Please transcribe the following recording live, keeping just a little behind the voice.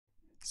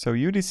So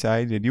you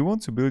decide that you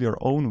want to build your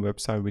own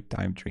website with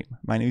Typedream.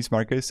 My name is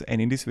Marcus,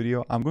 and in this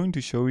video, I'm going to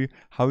show you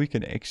how you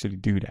can actually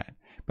do that.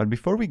 But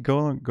before we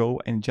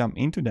go and jump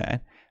into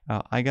that,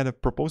 I got a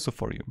proposal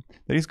for you.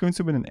 There is going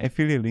to be an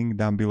affiliate link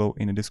down below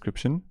in the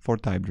description for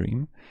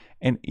Typedream.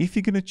 And if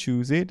you're going to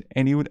choose it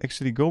and you would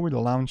actually go with a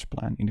launch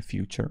plan in the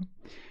future,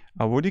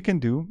 what you can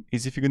do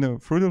is if you're going to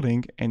through the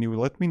link and you will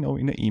let me know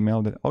in the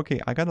email that,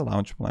 okay, I got a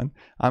launch plan,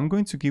 I'm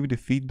going to give you the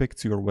feedback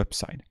to your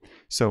website.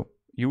 So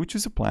you would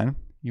choose a plan,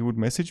 you would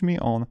message me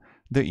on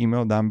the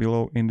email down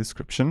below in the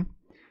description.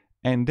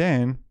 And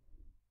then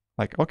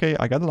like, okay,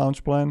 I got a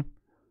launch plan.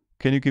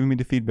 Can you give me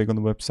the feedback on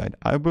the website?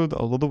 I build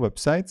a lot of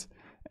websites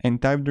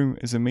and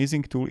Typedream is an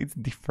amazing tool. It's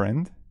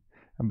different,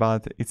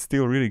 but it's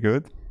still really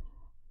good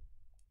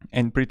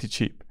and pretty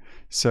cheap.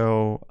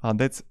 So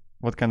that's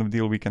what kind of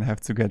deal we can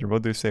have together.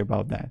 What do you say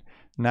about that?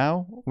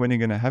 Now, when you're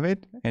gonna have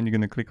it and you're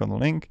gonna click on the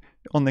link,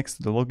 on next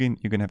to the login,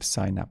 you're gonna have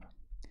sign up.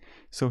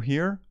 So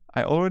here,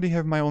 I already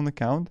have my own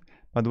account,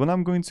 but what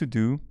I'm going to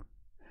do,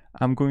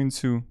 I'm going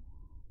to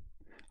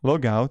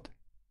log out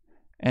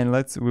and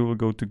we will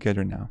go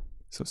together now.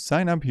 So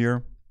sign up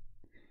here.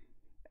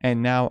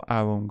 And now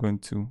I'm going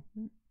to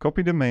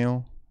copy the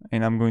mail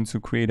and I'm going to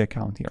create an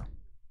account here.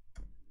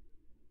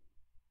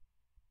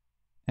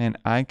 And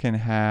I can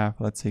have,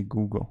 let's say,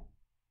 Google,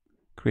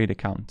 create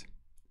account.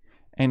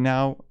 And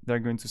now they're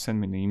going to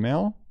send me an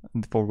email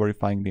for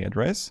verifying the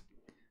address.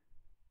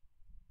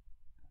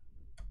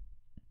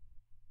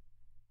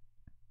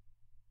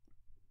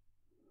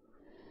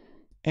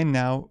 And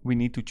now we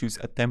need to choose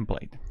a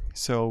template.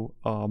 So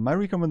my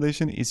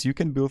recommendation is you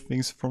can build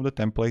things from the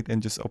template and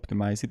just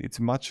optimize it. It's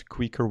a much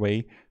quicker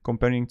way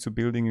comparing to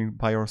building it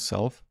by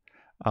yourself.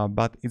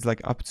 But it's like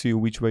up to you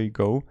which way you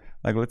go.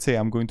 Like let's say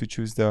I'm going to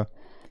choose the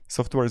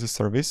software as a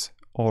service,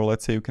 or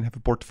let's say you can have a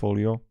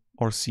portfolio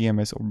or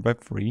CMS or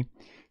Web3.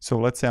 So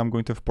let's say I'm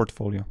going to have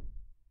portfolio,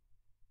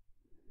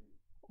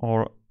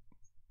 or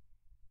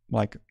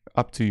like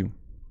up to you.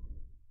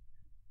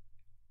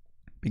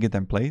 Pick a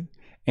template.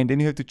 And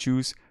then you have to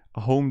choose a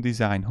home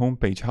design,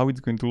 homepage, how it's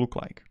going to look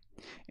like.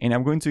 And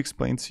I'm going to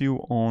explain to you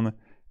on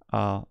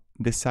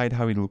the side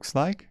how it looks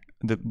like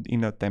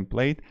in a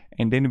template.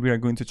 And then we are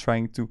going to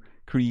try to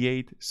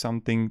create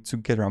something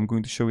together. I'm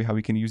going to show you how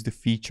we can use the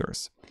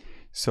features.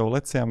 So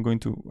let's say I'm going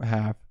to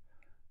have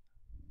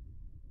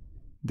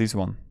this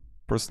one,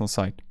 personal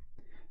site,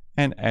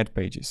 and add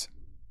pages.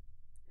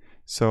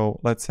 So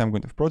let's say I'm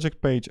going to have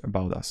project page,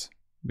 about us,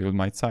 build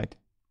my site.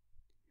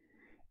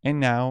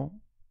 And now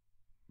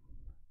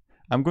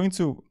I'm going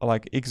to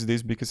like X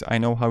this because I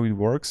know how it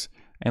works,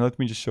 and let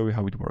me just show you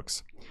how it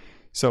works.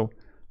 So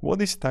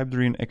what is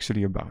Typedream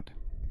actually about?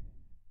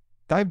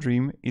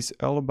 Typedream is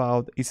all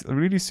about, it's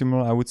really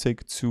similar, I would say,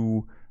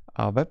 to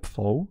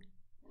Webflow,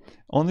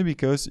 only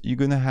because you're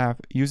gonna have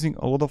using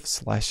a lot of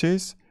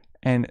slashes,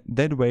 and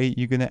that way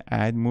you're gonna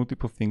add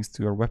multiple things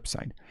to your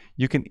website.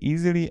 You can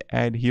easily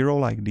add hero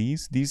like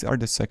these. These are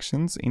the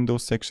sections. In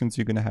those sections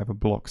you're gonna have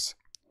blocks.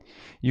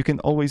 You can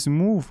always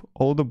move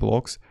all the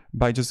blocks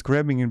by just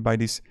grabbing it by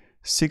these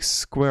 6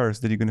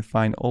 squares that you're going to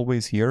find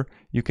always here.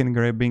 You can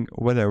grabbing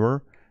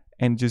whatever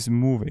and just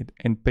move it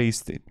and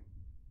paste it.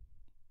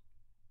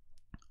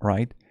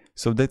 Right?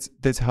 So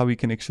that's how we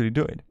can actually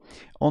do it.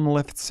 On the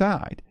left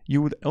side,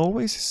 you would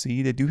always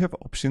see that you have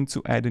option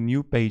to add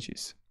new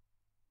pages.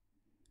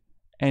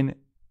 And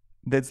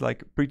that's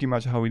like pretty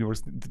much how it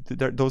works.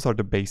 Those are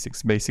the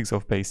basics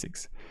of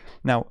basics.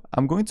 Now,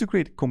 I'm going to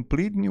create a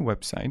complete new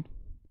website,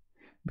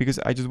 because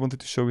I just wanted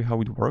to show you how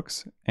it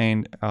works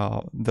and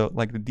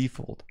the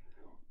default.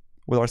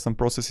 What are some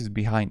processes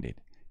behind it?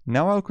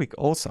 Now I'll click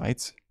all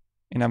sites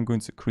and I'm going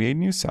to create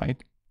new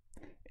site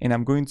and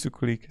I'm going to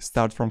click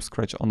start from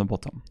scratch on the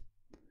bottom.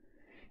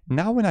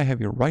 Now when I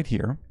have it right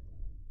here,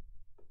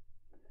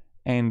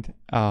 and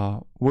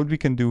what we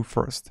can do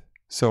first.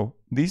 So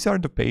these are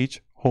the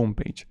page, home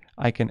page.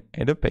 I can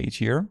add a page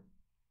here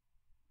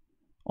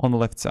on the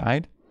left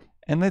side,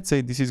 and let's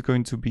say this is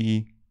going to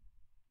be,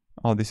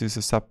 oh, this is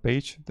a sub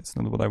page. That's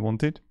not what I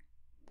wanted.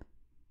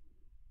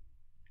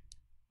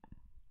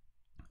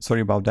 Sorry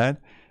about that.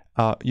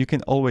 You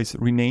can always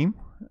rename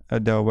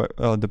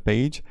the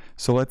page.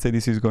 So let's say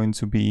this is going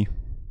to be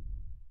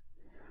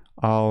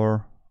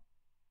our,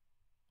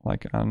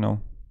 like, I don't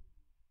know,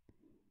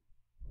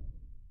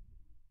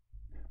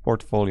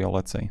 portfolio,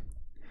 let's say.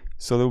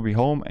 So there will be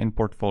home and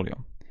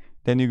portfolio.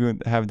 Then you're going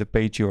to have the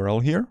page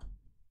URL here.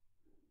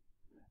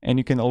 And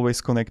you can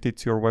always connect it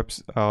to your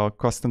web's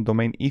custom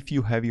domain if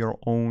you have your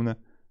own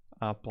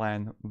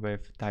plan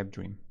with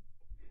Typedream.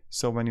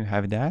 So when you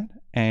have that,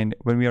 and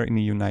when we are in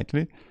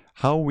Unitely,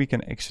 how we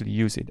can actually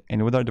use it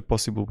and what are the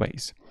possible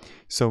ways.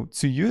 So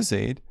to use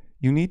it,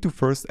 you need to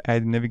first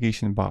add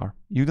navigation bar.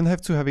 You don't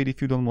have to have it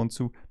if you don't want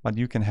to, but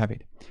you can have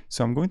it.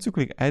 So I'm going to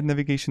click add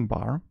navigation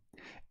bar,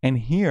 and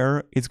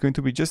here it's going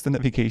to be just a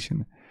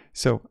navigation.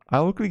 So I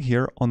will click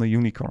here on the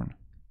unicorn.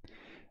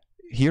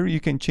 Here you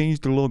can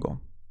change the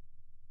logo.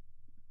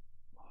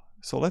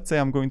 So let's say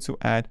I'm going to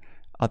add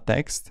a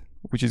text,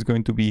 which is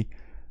going to be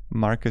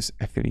Marcus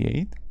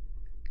affiliate.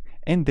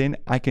 And then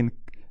I can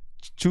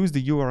choose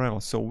the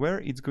URL. So where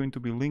it's going to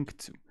be linked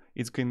to.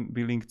 It's going to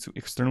be linked to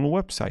external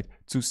website,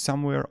 to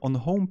somewhere on the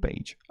home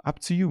page, up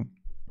to you.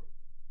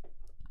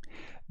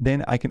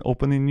 Then I can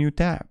open a new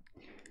tab.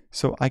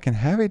 So I can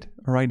have it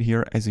right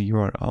here as a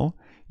URL.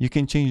 You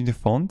can change the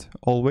font,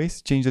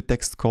 always change the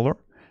text color,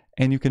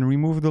 and you can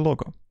remove the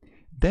logo.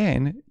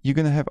 Then you're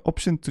gonna have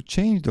option to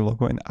change the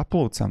logo and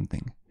upload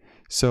something.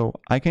 So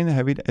I can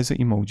have it as an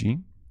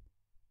emoji,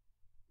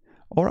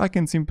 or I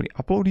can simply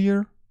upload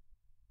here.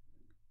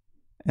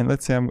 And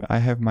let's say I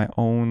have my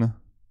own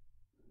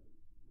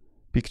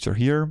picture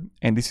here,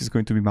 and this is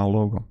going to be my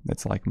logo.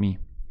 That's like me.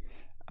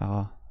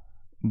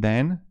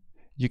 Then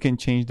you can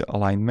change the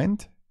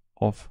alignment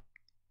of,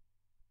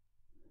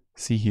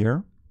 see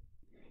here,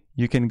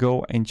 you can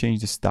go and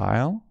change the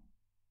style,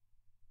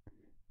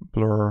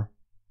 blur,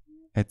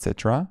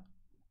 etc.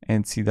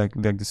 And see like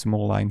the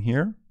small line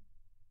here.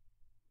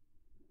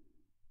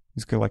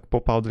 It's gonna like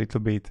pop out a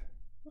little bit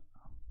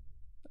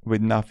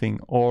with nothing,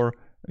 or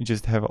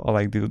just have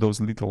like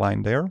those little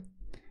line there.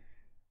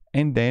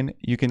 And then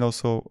you can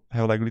also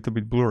have like a little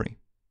bit blurry.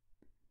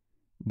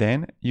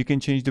 Then you can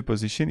change the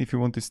position if you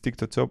want to stick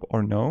to top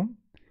or no,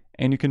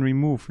 and you can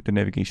remove the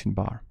navigation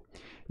bar.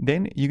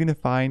 Then you're gonna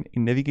find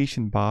in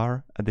navigation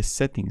bar the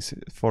settings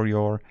for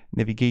your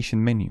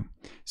navigation menu.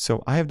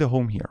 So I have the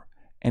home here,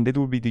 and that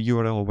will be the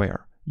URL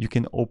where you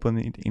can open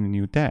it in a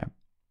new tab.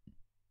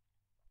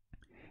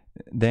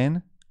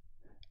 Then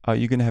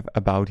you're gonna have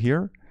about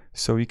here,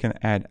 so you can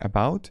add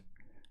about,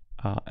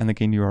 and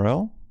again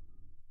URL.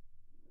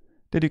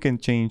 Then you can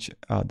change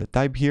the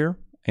type here,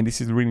 and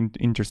this is really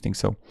interesting.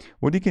 So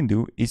what you can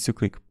do is to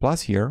click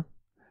plus here,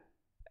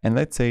 and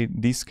let's say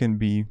this can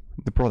be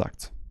the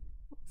product,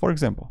 for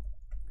example.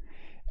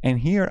 And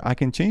here I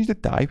can change the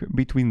type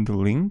between the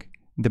link,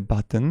 the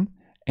button,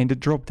 and the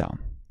drop down.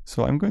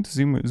 So I'm going to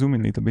zoom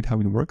in a little bit how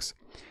it works.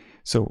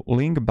 So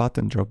link,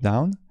 button, drop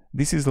down.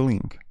 This is the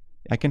link.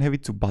 I can have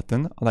it to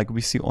button like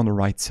we see on the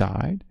right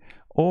side,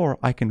 or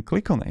I can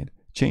click on it,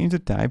 change the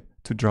type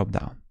to drop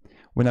down.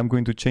 When I'm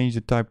going to change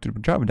the type to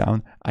drop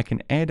down, I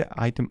can add an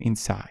item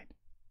inside.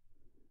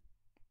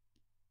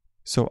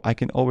 So I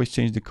can always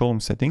change the column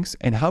settings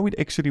and how it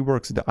actually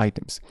works, the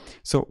items.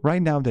 So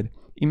right now that,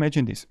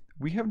 imagine this,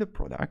 we have the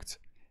product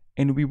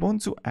and we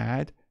want to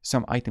add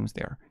some items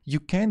there. You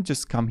can't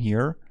just come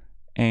here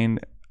and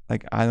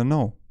like, I don't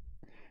know,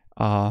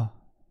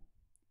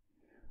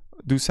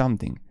 do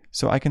something.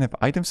 So I can have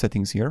item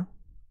settings here.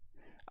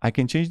 I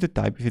can change the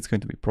type if it's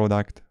going to be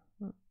product,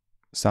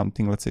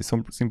 something, let's say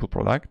some simple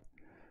product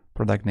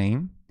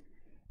name.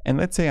 And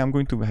let's say I'm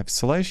going to have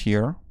slash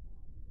here,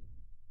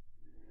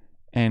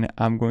 and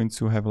I'm going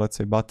to have, let's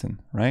say,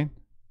 button, right?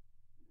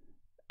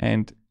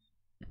 And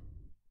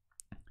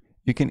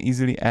you can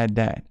easily add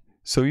that.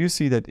 So you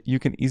see that you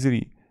can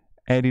easily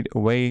add it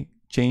away,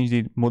 change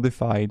it,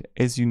 modify it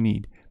as you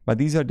need. But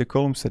these are the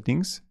column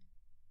settings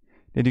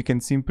that you can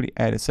simply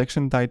add a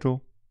section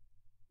title,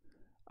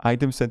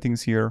 item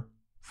settings here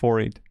for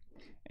it.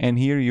 And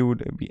here you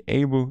would be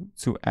able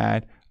to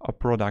add a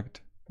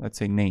product, let's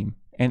say name,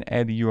 and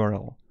add a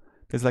URL.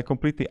 It's like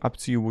completely up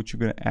to you what you're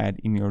gonna add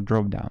in your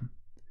dropdown.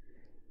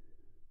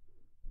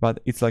 But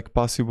it's like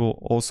possible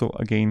also,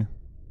 again,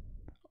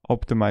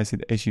 optimize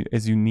it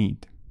as you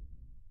need.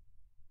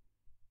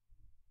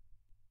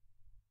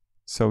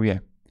 So yeah,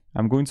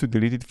 I'm going to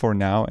delete it for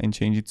now and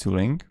change it to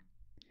link.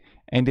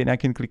 And then I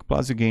can click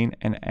plus again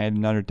and add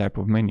another type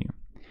of menu.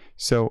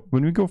 So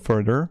when we go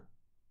further,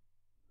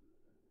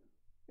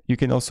 you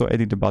can also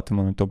edit the bottom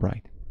on the top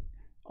right.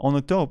 On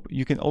the top,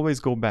 you can always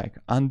go back,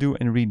 undo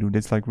and redo.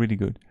 That's like really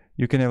good.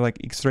 You can have like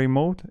X-ray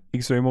mode.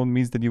 X-ray mode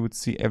means that you would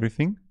see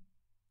everything,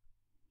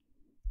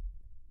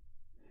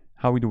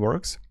 how it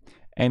works.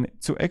 And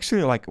to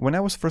actually, like, when I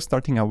was first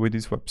starting out with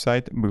this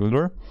website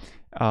builder,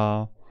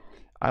 I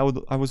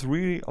was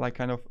really like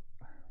kind of,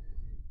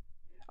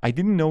 I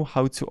didn't know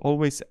how to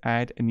always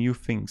add new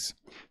things.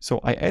 So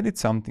I added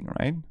something,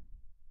 right?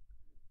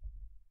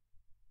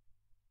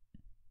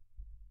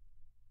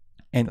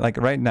 And like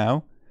right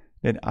now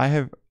that I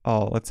have,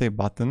 let's say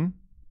button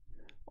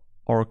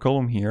or a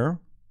column here,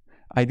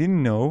 I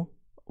didn't know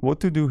what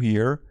to do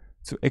here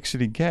to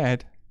actually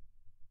get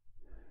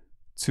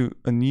to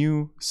a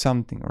new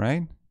something,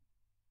 right?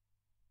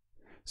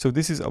 So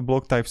this is a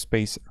block type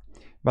spacer.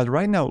 But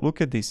right now,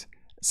 look at this.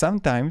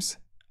 Sometimes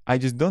I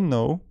just don't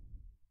know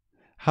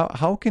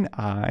how can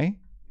I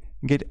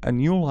get a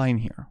new line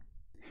here.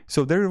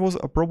 So there was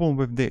a problem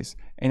with this,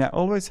 and I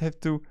always have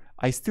to,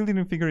 I still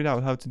didn't figure it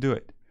out how to do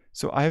it.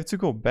 So I have to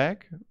go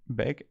back,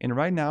 and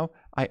right now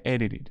I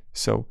added it.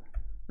 So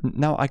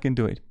now I can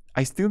do it.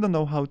 I still don't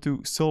know how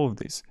to solve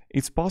this.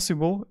 It's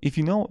possible if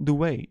you know the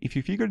way, if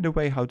you figure the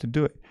way how to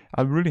do it.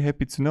 I'm really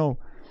happy to know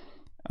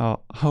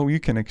how you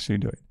can actually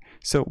do it.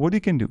 So what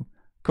you can do,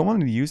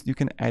 commonly used, you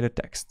can add a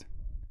text.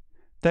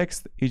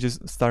 Text, you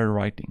just start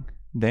writing.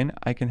 Then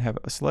I can have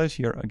a slash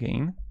here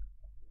again,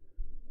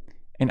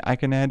 and I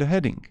can add a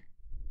heading.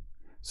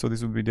 So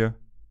this would be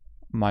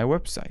my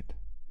website.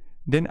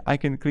 Then I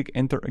can click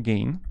enter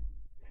again,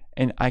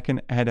 and I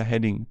can add a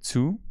heading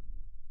to,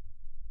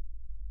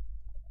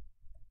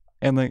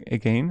 and then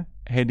again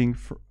heading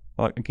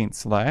again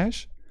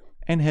slash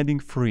and heading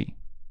free.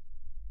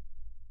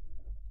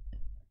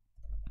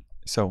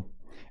 So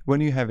when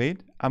you have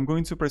it, I'm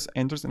going to press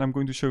enter and I'm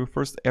going to show you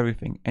first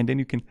everything, and then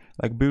you can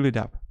like build it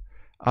up.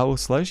 I will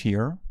slash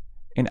here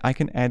and I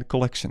can add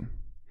collection.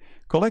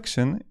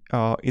 Collection,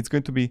 it's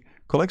going to be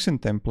collection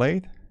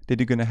template that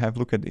you're going to have.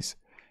 Look at this.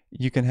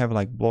 You can have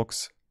like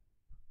blocks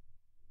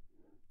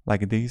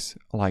like this,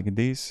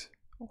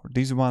 or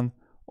this one,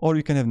 or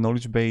you can have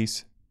knowledge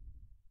base.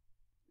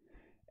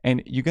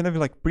 And you're going to be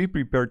like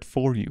pre-prepared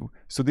for you.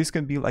 So this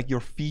can be like your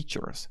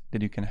features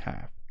that you can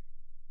have.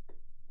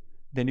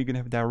 Then you can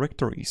have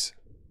directories.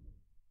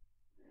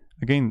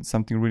 Again,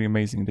 something really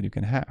amazing that you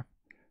can have.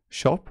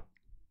 Shop.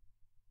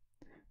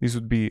 This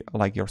would be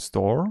like your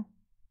store.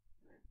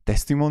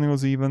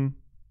 Testimonials even.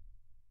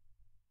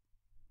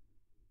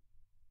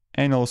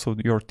 And also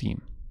your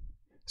team.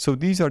 So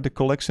these are the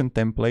collection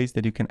templates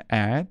that you can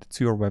add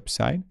to your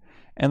website.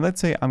 And let's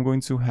say I'm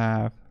going to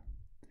have,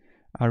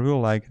 I really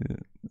like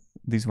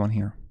this one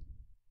here.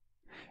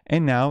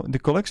 And now the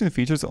collection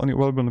features are only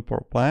available in the Pro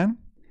plan.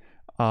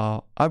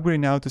 Upgrade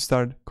now to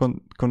start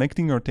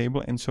connecting your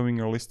table and showing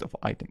your list of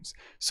items.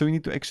 So you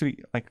need to actually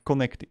like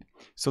connect it.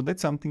 So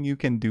that's something you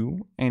can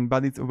do,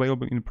 but it's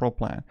available in Pro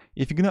plan.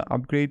 If you're gonna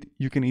upgrade,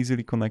 you can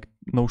easily connect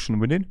Notion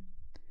with it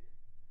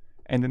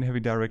and then have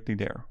it directly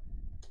there.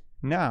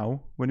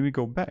 Now, when we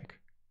go back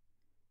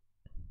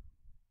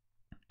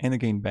and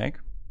again back,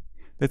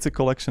 that's a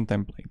collection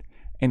template.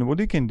 And what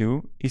you can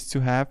do is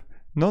to have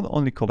not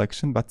only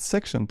collection but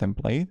section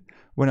template.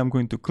 When I'm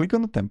going to click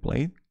on the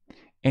template,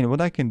 and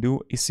what I can do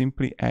is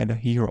simply add a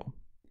hero.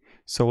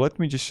 So let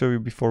me just show you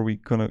before we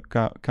gonna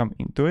come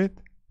into it.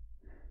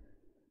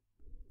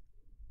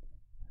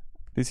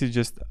 This is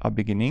just a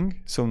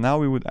beginning. So now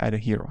we would add a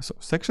hero. So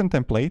section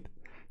template,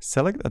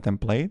 select a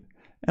template,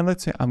 and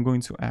let's say I'm going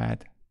to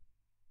add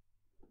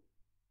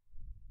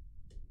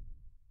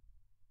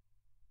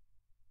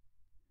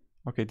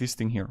this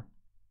thing here,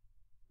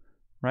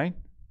 right?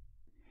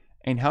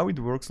 And how it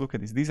works, look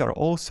at this. These are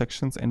all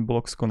sections and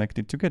blocks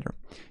connected together.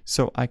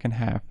 So I can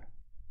have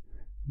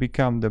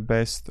become the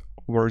best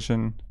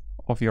version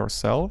of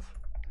yourself.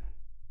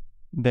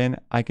 Then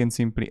I can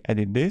simply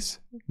edit this.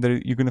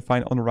 There you're going to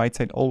find on the right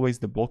side always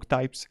the block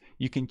types.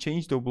 You can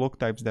change the block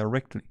types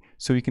directly.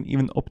 So you can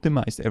even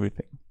optimize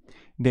everything.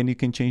 Then you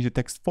can change the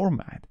text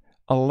format,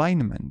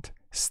 alignment,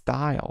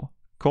 style,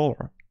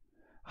 color,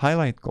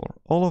 highlight color.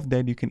 All of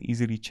that you can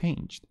easily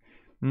change.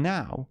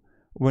 Now,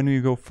 when we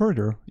go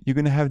further, you're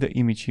going to have the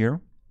image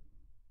here.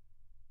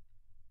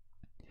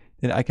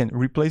 Then I can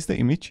replace the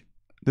image,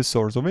 the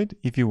source of it,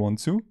 if you want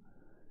to.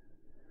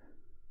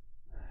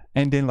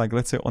 And then like,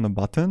 let's say on a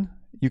button,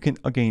 you can,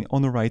 again,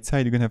 on the right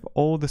side, you're going to have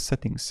all the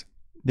settings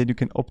that you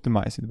can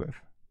optimize it with.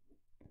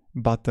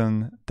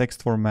 Button,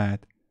 text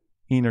format,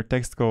 inner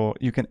text color.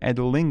 You can add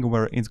a link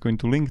where it's going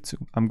to link to.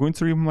 I'm going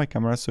to remove my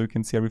camera so you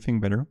can see everything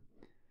better.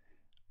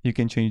 You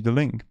can change the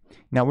link.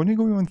 Now, when we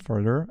go even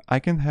further, I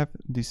can have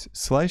this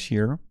slash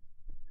here.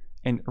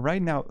 And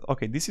right now,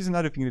 okay, this is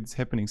another thing that's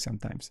happening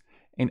sometimes.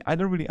 And I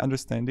don't really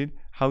understand it,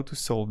 how to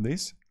solve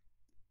this.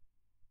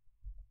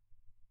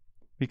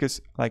 Because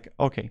like,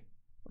 okay,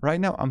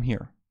 right now I'm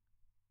here.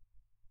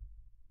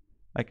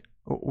 Like,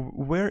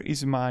 where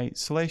is my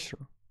slasher?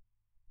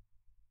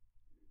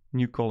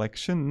 New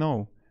collection?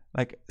 No.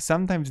 Like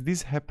sometimes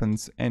this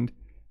happens, and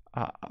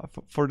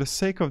for the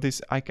sake of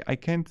this, I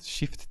can't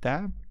shift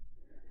tab.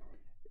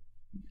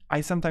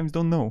 I sometimes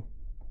don't know.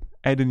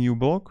 Add a new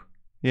block.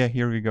 Yeah,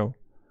 here we go.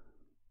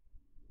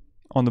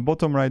 On the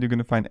bottom right, you're going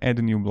to find add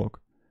a new block.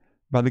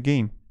 But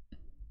again,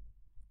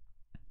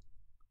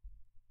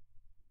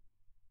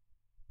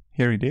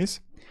 here it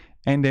is.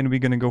 And then we're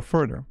going to go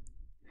further.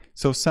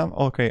 So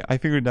okay, I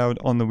figured out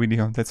on the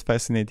video. That's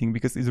fascinating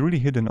because it's really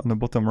hidden on the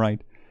bottom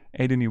right.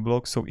 Add a new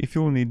block. So if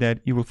you will need that,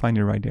 you will find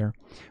it right there.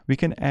 We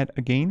can add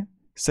again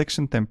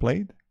section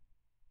template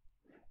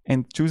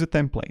and choose a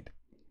template.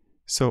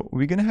 So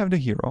we're going to have the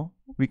hero.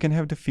 We can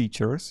have the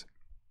features.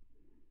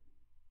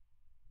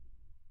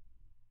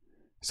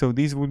 So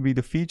these would be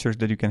the features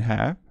that you can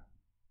have.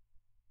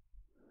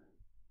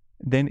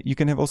 Then you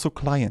can have also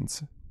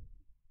clients,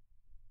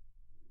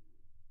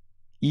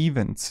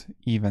 events,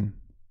 even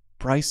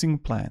pricing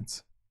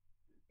plans,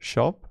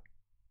 shop,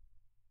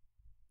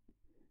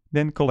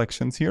 then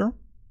collections here.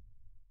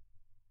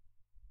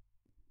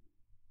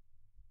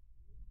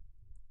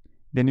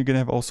 Then you're going to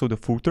have also the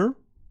footer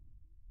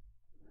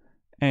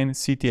and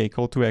CTA,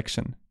 call to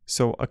action.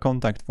 So a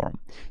contact form.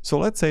 So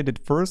let's say that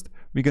first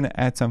we're going to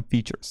add some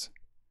features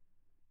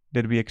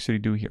that we actually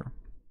do here.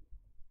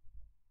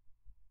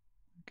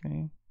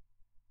 Okay.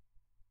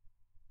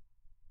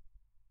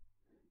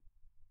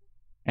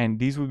 And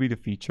these will be the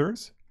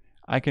features.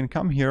 I can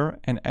come here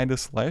and add a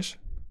slash.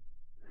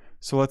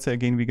 So let's say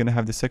again, we're going to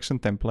have the section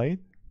template,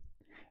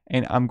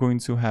 and I'm going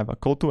to have a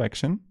call to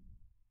action.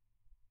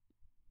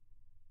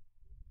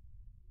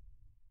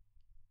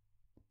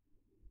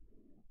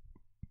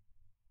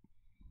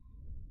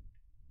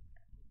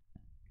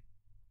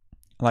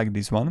 Like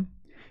this one.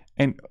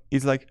 And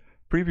it's like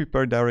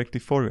pre-prepared directly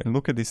for you. And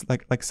look at this,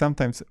 like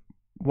sometimes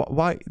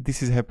why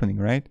this is happening,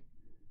 right?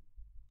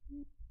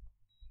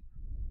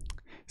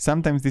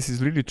 Sometimes this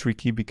is really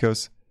tricky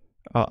because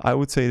I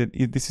would say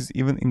that this is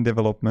even in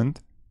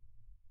development.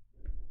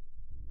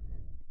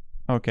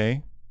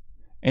 Okay,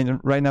 and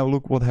right now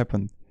look what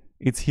happened.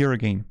 It's here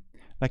again.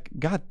 Like,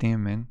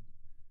 goddamn, man.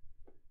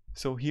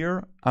 So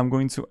here I'm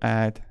going to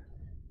add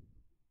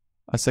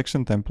a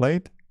section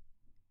template,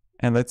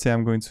 and let's say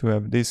I'm going to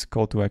have this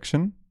call to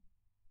action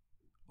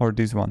or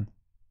this one.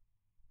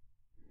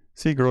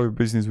 See, grow your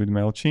business with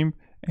MailChimp,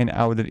 and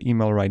I would add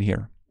email right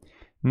here.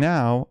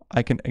 Now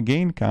I can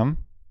again come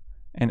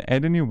and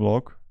add a new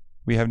block.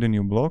 We have the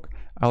new block.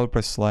 I will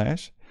press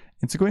slash.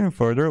 And to go even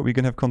further, we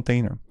can have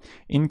container.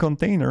 In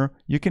container,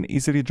 you can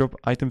easily drop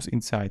items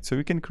inside. So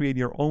you can create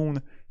your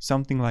own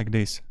something like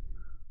this.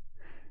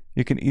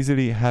 You can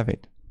easily have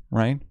it,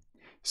 right?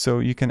 So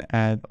you can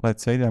add,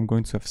 let's say that I'm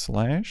going to have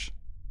slash.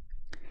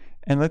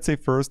 And let's say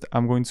first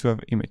I'm going to have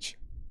image.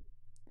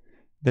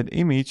 That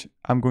image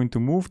I'm going to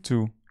move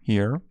to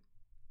here.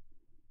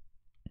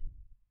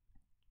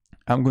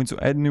 I'm going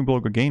to add a new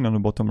block again on the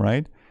bottom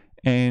right.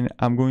 And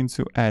I'm going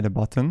to add a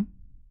button.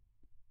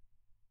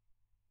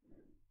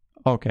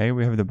 Okay,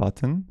 we have the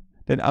button.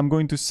 Then I'm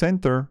going to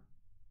center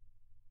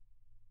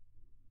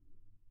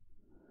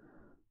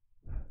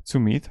to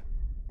meet.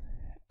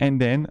 And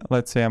then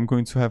let's say I'm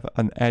going to have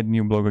an add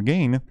new block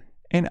again,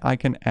 and I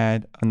can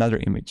add another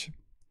image.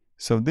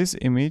 So this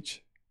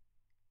image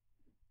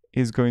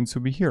is going to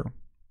be here.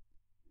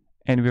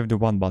 And we have the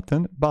one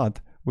button, but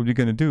what we're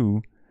gonna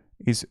do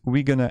is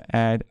we're gonna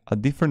add a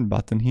different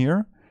button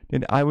here.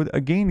 Then I would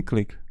again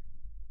click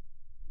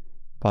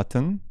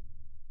button.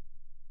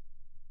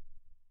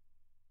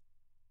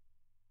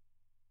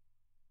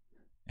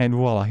 And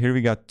voila, here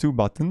we got two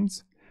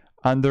buttons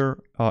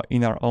under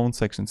in our own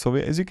section. So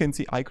as you can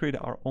see, I created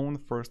our own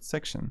first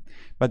section.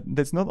 But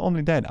that's not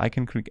only that. I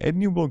can click add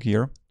new block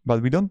here,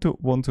 but we don't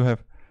want to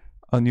have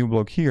a new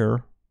block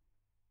here.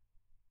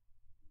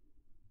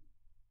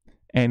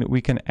 And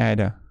we can add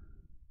a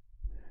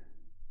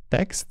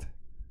text.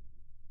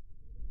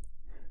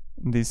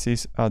 This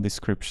is a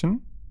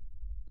description.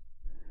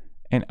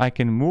 And I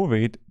can move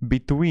it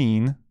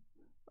between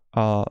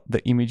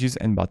the images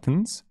and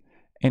buttons.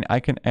 And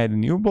I can add a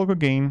new block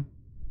again,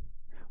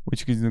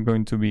 which is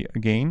going to be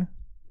again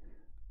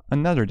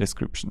another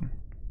description.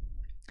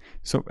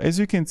 So as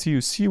you can see,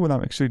 you see what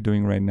I'm actually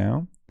doing right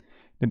now,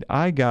 that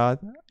I got,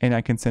 and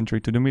I can center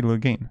it to the middle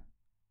again.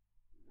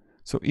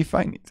 So if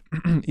I need,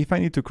 if I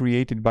need to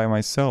create it by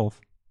myself,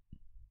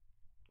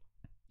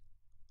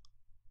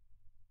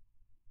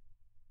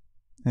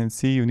 and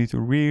see, you need to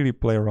really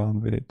play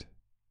around with it.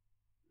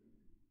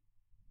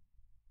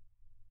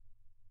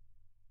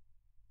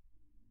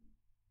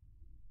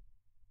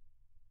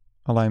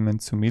 Alignment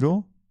to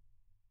middle.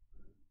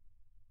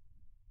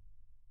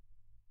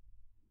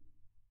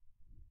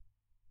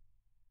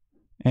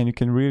 And you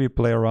can really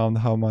play around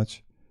how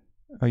much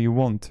you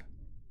want.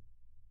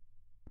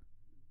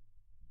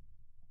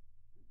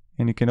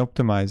 And you can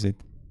optimize it.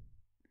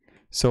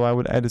 So I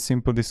would add a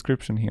simple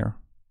description here.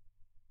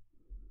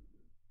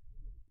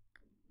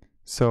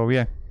 So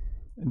yeah,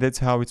 that's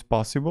how it's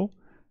possible.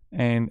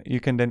 And you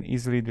can then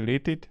easily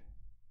delete it.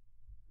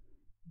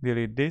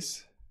 Delete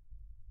this.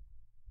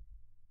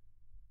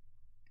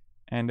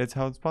 And that's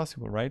how it's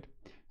possible, right?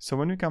 So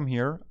when we come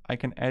here, I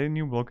can add a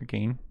new block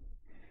again.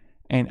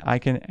 And I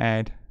can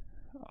add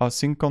a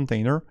sync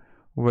container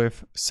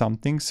with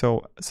something.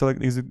 So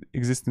select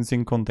existing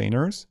sync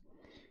containers.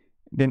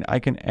 Then I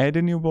can add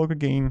a new block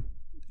again.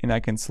 And I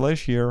can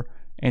slash here.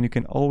 And you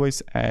can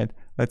always add,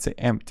 let's say,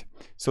 empt.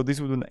 So this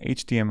would be an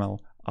HTML,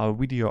 a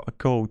video, a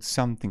code,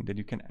 something that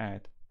you can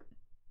add.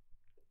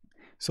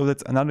 So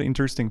that's another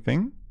interesting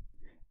thing.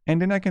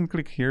 And then I can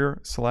click here,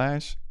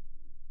 slash.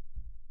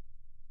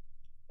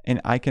 And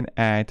I can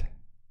add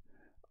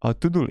a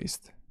to-do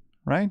list,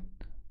 right?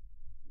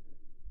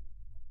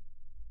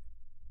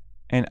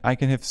 And I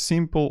can have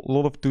simple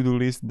lot of to-do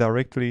lists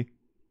directly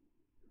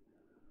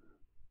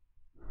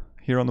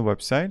here on the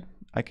website.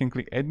 I can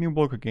click add new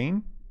block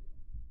again.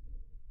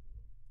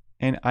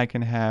 And I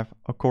can have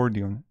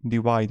accordion,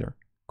 divider,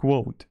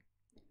 quote,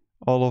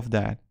 all of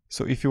that.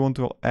 So if you want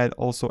to add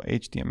also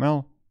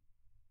HTML,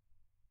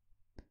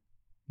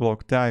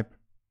 block type,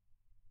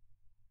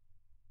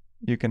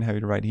 you can have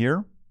it right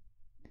here.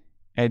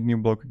 Add new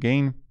block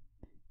again.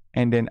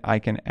 And then I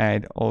can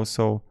add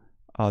also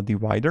a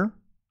divider.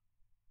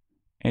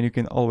 And you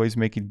can always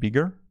make it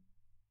bigger.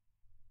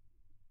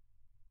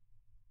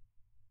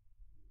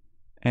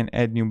 And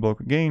add new block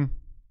again.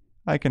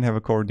 I can have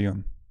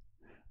accordion,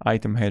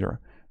 item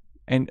header.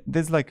 And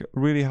that's like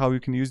really how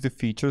you can use the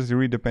features. It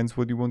really depends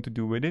what you want to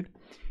do with it.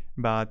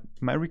 But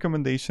my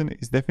recommendation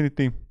is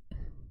definitely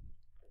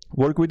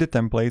work with the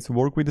templates,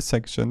 work with the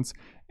sections,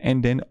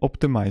 and then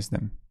optimize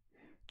them,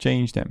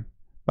 change them.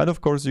 But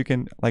of course you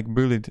can like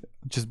build it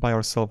just by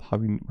yourself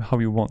how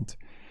you want.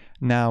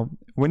 Now,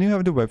 when you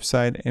have the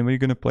website and when you're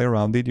going to play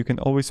around it, you can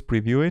always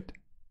preview it,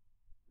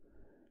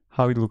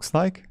 how it looks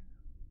like.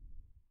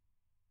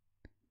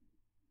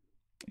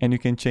 and you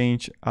can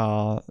change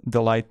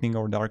the lightning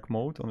or dark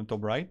mode on the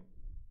top right.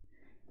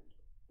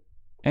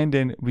 And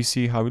then we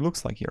see how it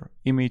looks like here.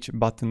 Image,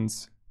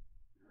 buttons,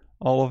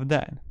 all of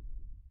that.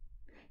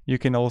 You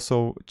can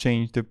also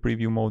change the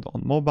preview mode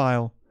on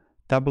mobile,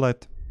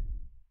 tablet,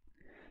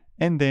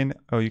 and then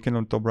you can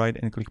on top right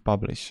and click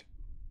publish.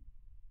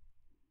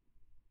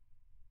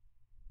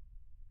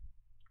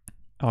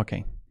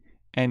 Okay,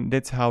 and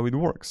that's how it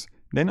works.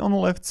 Then on the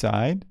left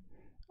side,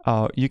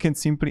 you can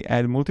simply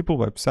add multiple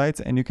websites,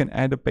 and you can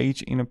add a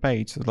page in a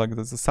page, so like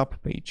there's a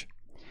sub page.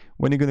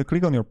 When you're going to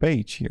click on your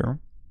page here,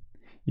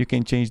 you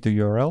can change the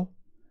URL,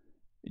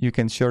 you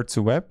can share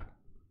to web,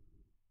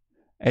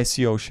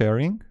 SEO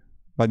sharing,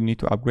 but you need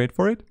to upgrade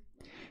for it.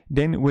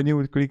 Then when you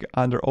would click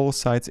under all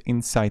sites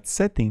in site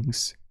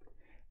settings,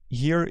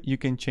 here you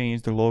can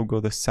change the logo,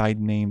 the site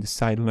name, the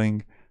site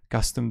link,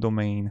 custom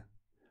domain,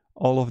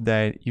 all of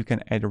that you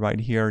can add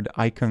right here, the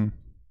icon.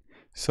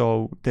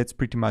 So that's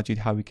pretty much it,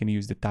 how we can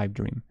use the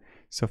Typedream.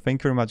 So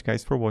thank you very much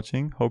guys for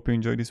watching. Hope you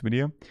enjoyed this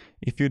video.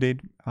 If you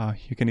did,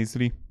 you can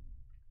easily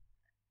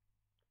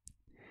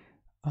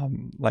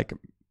like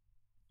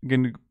get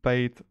a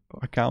paid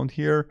account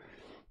here.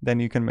 Then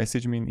you can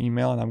message me an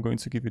email and I'm going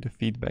to give you the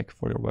feedback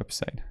for your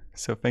website.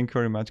 So thank you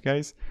very much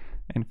guys,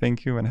 and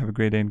thank you and have a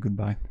great day and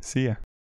goodbye. See ya.